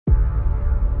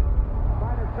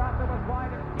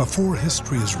Before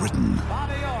history is written,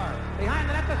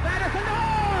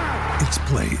 it's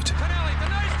played.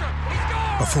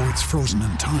 Before it's frozen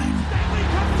in time,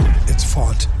 it's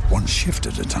fought one shift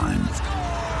at a time.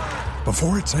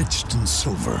 Before it's etched in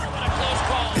silver,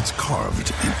 it's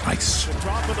carved in ice.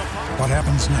 What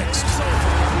happens next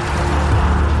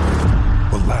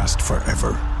will last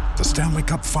forever. The Stanley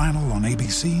Cup Final on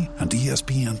ABC and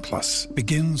ESPN Plus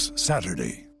begins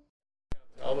Saturday.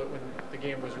 Albert, when the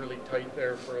game was really tight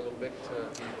there for a little bit,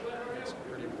 it's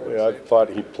pretty important. Yeah, I thought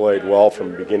he played well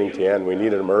from beginning to end. We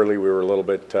needed him early. We were a little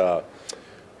bit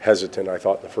hesitant, I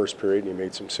thought, in the first period. He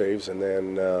made some saves, and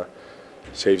then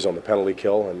saves on the penalty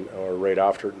kill, or right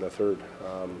after it in the third.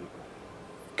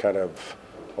 Kind of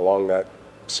along that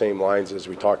same lines as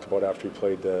we talked about after he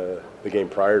played the game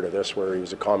prior to this, where he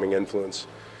was a calming influence,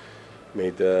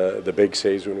 made the big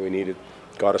saves when we needed,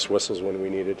 got us whistles when we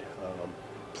needed.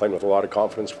 Playing with a lot of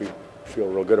confidence. We feel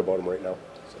real good about him right now.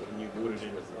 So when you moved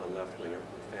in with a left winger,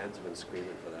 fans have been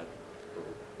screaming for that for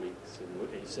weeks. And what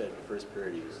he said in the first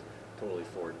period, he was totally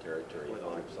forward territory. He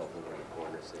found himself over in the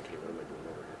corner, saying, "Okay, what am I doing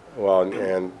over here?" Well,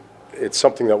 and it's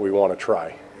something that we want to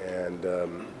try. And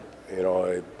you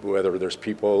know, whether there's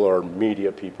people or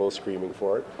media people screaming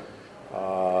for it,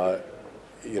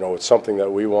 you know, it's something that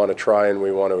we want to try and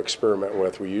we want to experiment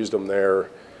with. We used him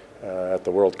there at the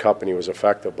World Cup, and he was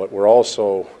effective. But we're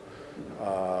also,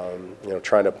 you know,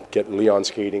 trying to get Leon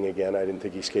skating again. I didn't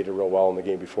think he skated real well in the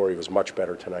game before. He was much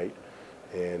better tonight,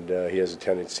 and he has a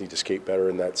tendency to skate better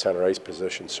in that center ice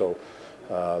position. So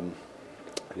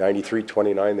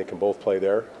 93-29, they can both play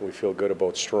there. We feel good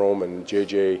about Strome and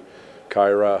JJ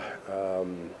Kyra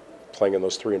playing in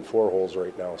those 3 and 4 holes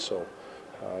right now. So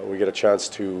we get a chance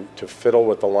to fiddle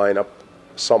with the lineup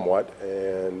somewhat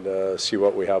and see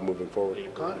what we have moving forward. Gave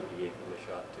him a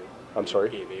shot too. I'm sorry?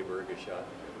 Gave Aberg a shot.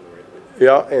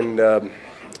 Yeah, and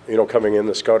you know, coming in,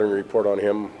 the scouting report on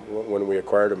him when we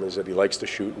acquired him is that he likes to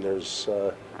shoot, and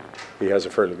he has a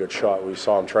fairly good shot. We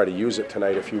saw him try to use it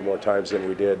tonight a few more times than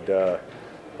we did the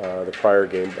prior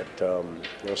game, but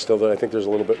you know, still, I think there's a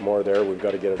little bit more there. We've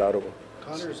got to get it out of him.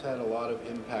 Connor's had a lot of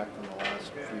impact in the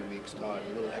last few weeks, Todd.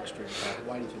 A little extra impact.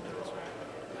 Why do you think that is?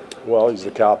 Well, he's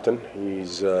the captain.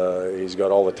 He's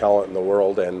got all the talent in the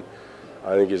world, and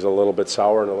I think he's a little bit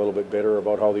sour and a little bit bitter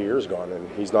about how the year's gone, and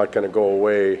he's not going to go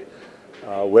away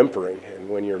whimpering. And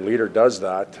when your leader does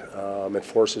that, it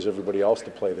forces everybody else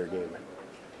to play their game.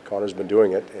 Connor's been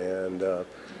doing it, and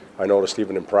I noticed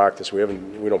even in practice, we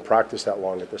don't practice that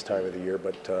long at this time of the year,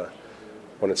 but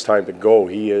when it's time to go,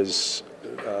 he is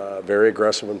very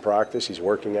aggressive in practice. He's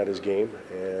working at his game,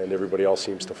 and everybody else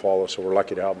seems to follow, so we're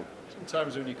lucky to have him.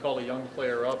 Sometimes when you call a young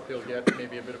player up, he'll get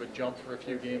maybe a bit of a jump for a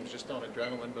few games just on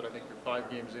adrenaline, but I think you're 5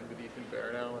 games in with Ethan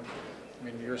Bear now, and I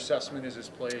mean, your assessment is his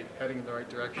play heading in the right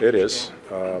direction? It is.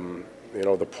 You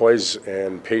know, the poise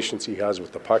and patience he has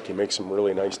with the puck, he makes some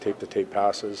really nice tape-to-tape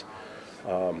passes.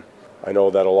 I know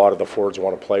that a lot of the forwards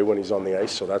want to play when he's on the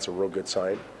ice, so that's a real good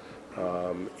sign.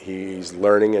 He's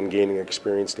learning and gaining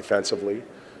experience defensively.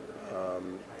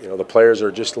 You know, the players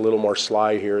are just a little more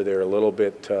sly here. They're a little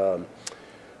bit,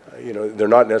 you know, they're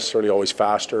not necessarily always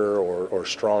faster or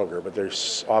stronger, but they're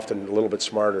often a little bit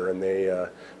smarter, and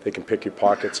they can pick your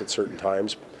pockets at certain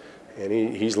times. And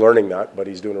he's learning that, but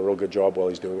he's doing a real good job while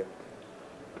he's doing it.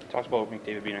 Talked about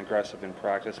McDavid being aggressive in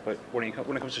practice, but when it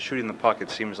comes to shooting the puck, it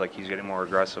seems like he's getting more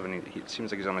aggressive, and it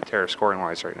seems like he's on a tear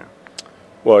scoring-wise right now.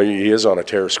 Well, he is on a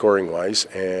tear scoring-wise,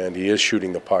 and he is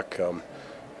shooting the puck.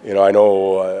 You know, I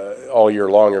know all year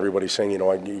long everybody's saying, you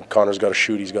know, Connor's got to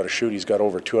shoot, he's got to shoot. He's got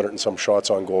over 200 and some shots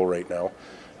on goal right now.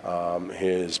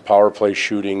 His power play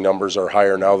shooting numbers are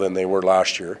higher now than they were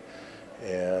last year,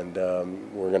 and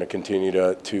we're going to continue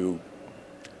to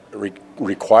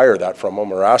require that from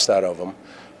him or ask that of him.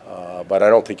 But I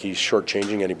don't think he's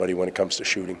shortchanging anybody when it comes to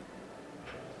shooting.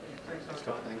 Thanks.